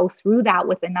when you go through that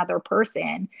with another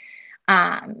person,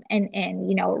 and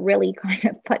it really kind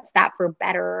of puts that for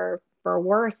better or for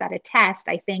worse at a test,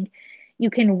 I think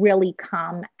you can really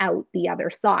come out the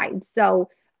other side. So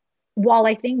while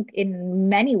I think in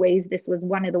many ways this was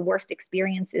one of the worst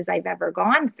experiences I've ever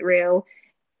gone through,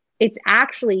 it's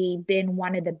actually been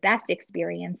one of the best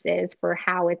experiences for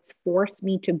how it's forced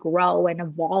me to grow and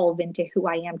evolve into who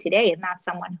I am today. And that's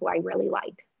someone who I really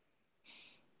like.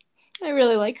 I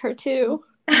really like her too.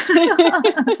 And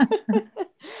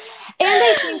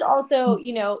I think also,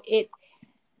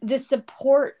 the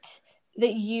support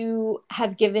that you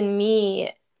have given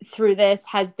me through this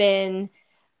has been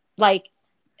like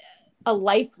a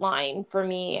lifeline for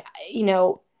me.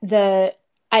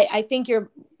 I think you're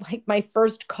like my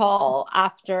first call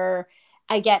after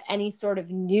I get any sort of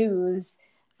news.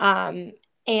 And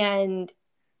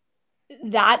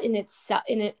that in itself,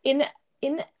 in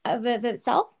of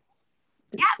itself,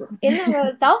 Yeah. in and of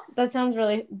itself, that sounds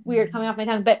really weird coming off my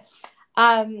tongue, but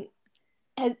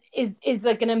is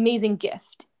like an amazing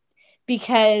gift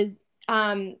because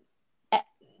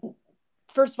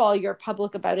first of all, you're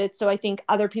public about it, so I think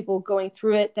other people going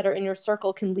through it that are in your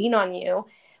circle can lean on you,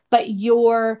 but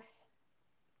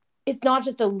it's not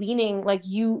just a leaning, like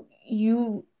you're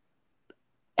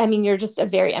just a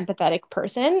very empathetic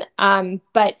person,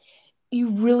 but you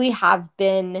really have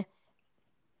been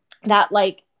that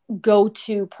like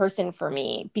go-to person for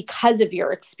me because of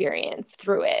your experience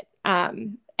through it.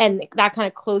 And that kind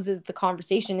of closes the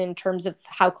conversation in terms of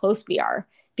how close we are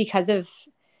because of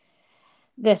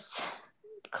this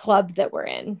club that we're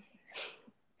in.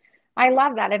 I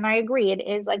love that. And I agree. It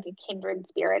is like a kindred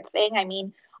spirit thing. I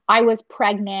mean, I was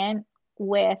pregnant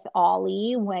with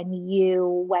Ollie when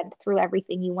you went through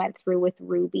everything you went through with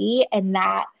Ruby, and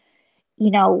that,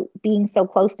 being so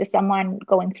close to someone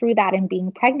going through that and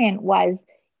being pregnant was,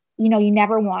 you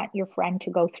never want your friend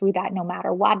to go through that no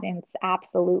matter what. And it's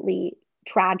absolutely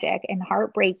tragic and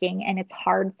heartbreaking. And it's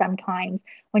hard sometimes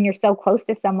when you're so close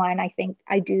to someone. I think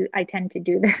I tend to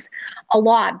do this a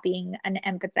lot, being an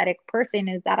empathetic person,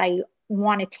 is that I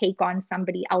want to take on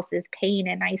somebody else's pain.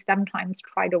 And I sometimes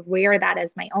try to wear that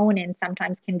as my own and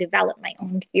sometimes can develop my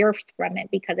own fears from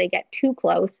it because I get too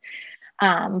close.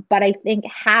 But I think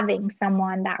having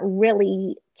someone that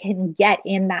really can get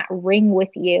in that ring with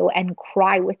you and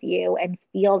cry with you and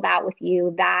feel that with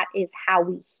you, that is how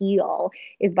we heal,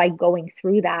 is by going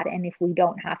through that. And if we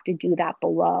don't have to do that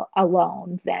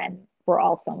alone, then we're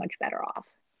all so much better off.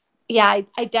 Yeah,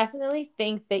 I definitely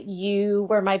think that you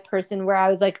were my person where I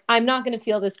was like, I'm not going to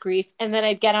feel this grief. And then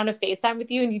I'd get on a FaceTime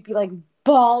with you and you'd be like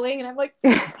bawling. And I'm like,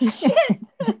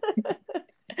 shit.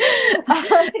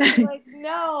 Like,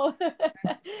 no.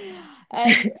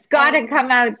 And it's got to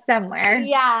come out somewhere.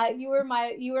 Yeah, you were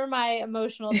my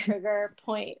emotional trigger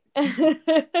point.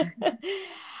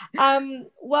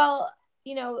 Well,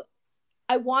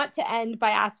 I want to end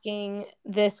by asking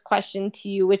this question to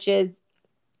you, which is,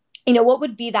 what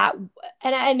would be that,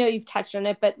 and I know you've touched on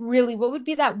it, but really, what would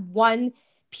be that one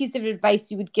piece of advice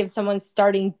you would give someone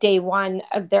starting day one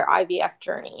of their IVF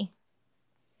journey?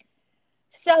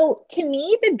 So to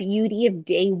me, the beauty of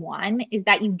day one is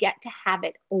that you get to have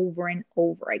it over and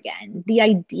over again. The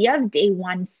idea of day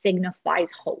one signifies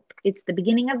hope. It's the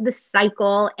beginning of the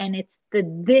cycle, and it's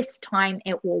this time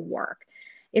it will work.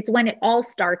 It's when it all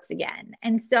starts again.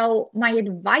 And so my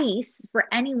advice for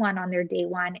anyone on their day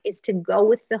one is to go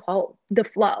with the hope, the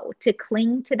flow, to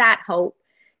cling to that hope,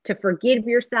 to forgive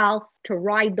yourself, to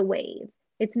ride the wave.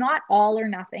 It's not all or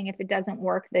nothing if it doesn't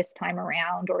work this time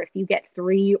around, or if you get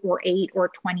 3 or 8 or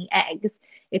 20 eggs,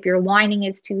 if your lining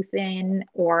is too thin,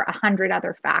 or 100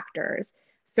 other factors.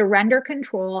 Surrender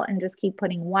control and just keep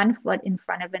putting one foot in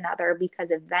front of another, because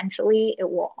eventually it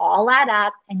will all add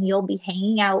up and you'll be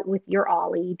hanging out with your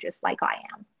Ollie just like I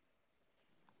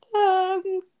am.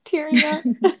 Tearing up.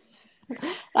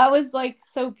 That was like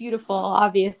so beautiful,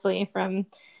 obviously, from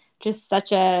just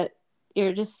such a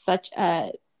you're just such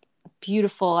a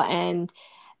beautiful and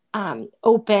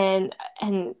open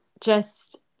and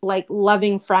just like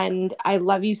loving friend. I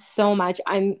love you so much.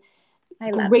 I'm I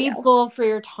love you. grateful for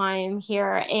your time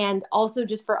here, and also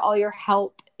just for all your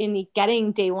help in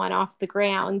getting Day One off the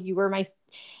ground. You were my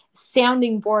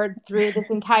sounding board through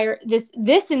this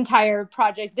entire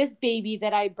project, this baby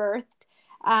that I birthed.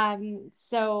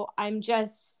 So I'm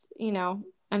just,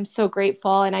 I'm so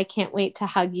grateful, and I can't wait to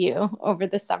hug you over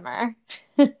the summer.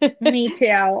 Me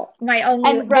too.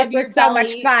 This was so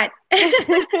much fun.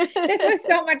 This was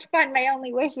so much fun. My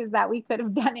only wish is that we could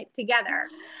have done it together.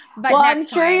 But well, I'm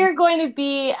sure you're going to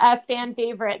be a fan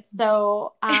favorite.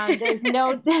 So there's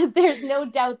no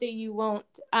doubt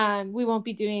that we won't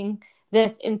be doing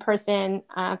this in person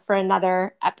for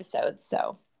another episode.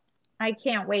 So I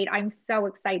can't wait. I'm so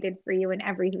excited for you and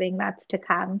everything that's to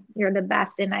come. You're the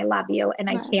best and I love you. And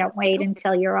I can't wait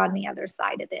until you're on the other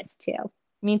side of this too.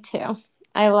 Me too.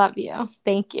 I love you.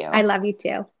 Thank you. I love you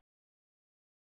too.